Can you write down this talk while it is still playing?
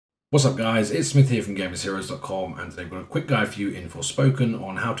What's up guys, it's Smith here from GamersHeroes.com and today I've got a quick guide for you in Forspoken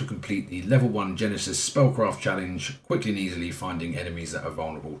on how to complete the level 1 Genesis Spellcraft challenge quickly and easily, finding enemies that are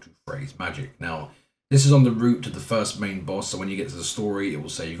vulnerable to phrase magic. Now this is on the route to the first main boss, so when you get to the story it will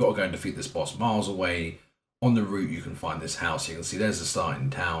say you've got to go and defeat this boss miles away. On the route you can find this house. You can see there's the start in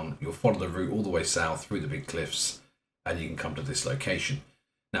town. You'll follow the route all the way south through the big cliffs and you can come to this location.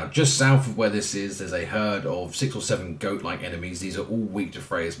 Now, just south of where this is, there's a herd of 6 or 7 goat-like enemies. These are all weak to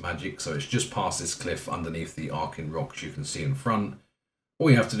Freya's magic, so it's just past this cliff underneath the arcing rocks you can see in front. All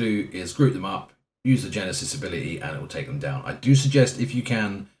you have to do is group them up, use the Genesis ability, and it will take them down. I do suggest, if you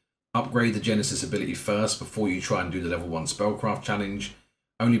can, upgrade the Genesis ability first before you try and do the level 1 Spellcraft challenge,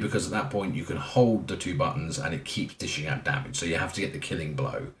 only because at that point you can hold the 2 buttons and it keeps dishing out damage, so you have to get the killing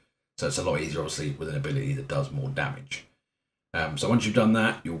blow. So it's a lot easier, obviously, with an ability that does more damage. So once you've done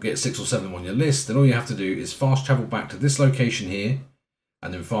that, you'll get 6 or 7 on your list. Then all you have to do is fast travel back to this location here,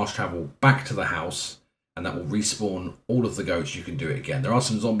 and then fast travel back to the house, and that will respawn all of the goats. You can do it again. There are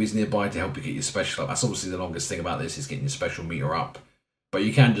some zombies nearby to help you get your special up. That's obviously the longest thing about this, is getting your special meter up. But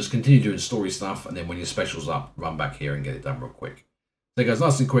you can just continue doing story stuff, and then when your special's up, run back here and get it done real quick. So guys,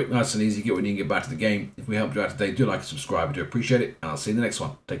 nice and quick, nice and easy. Get what you can get back to the game. If we helped you out today, do like and subscribe. I do appreciate it, and I'll see you in the next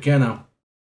one. Take care now.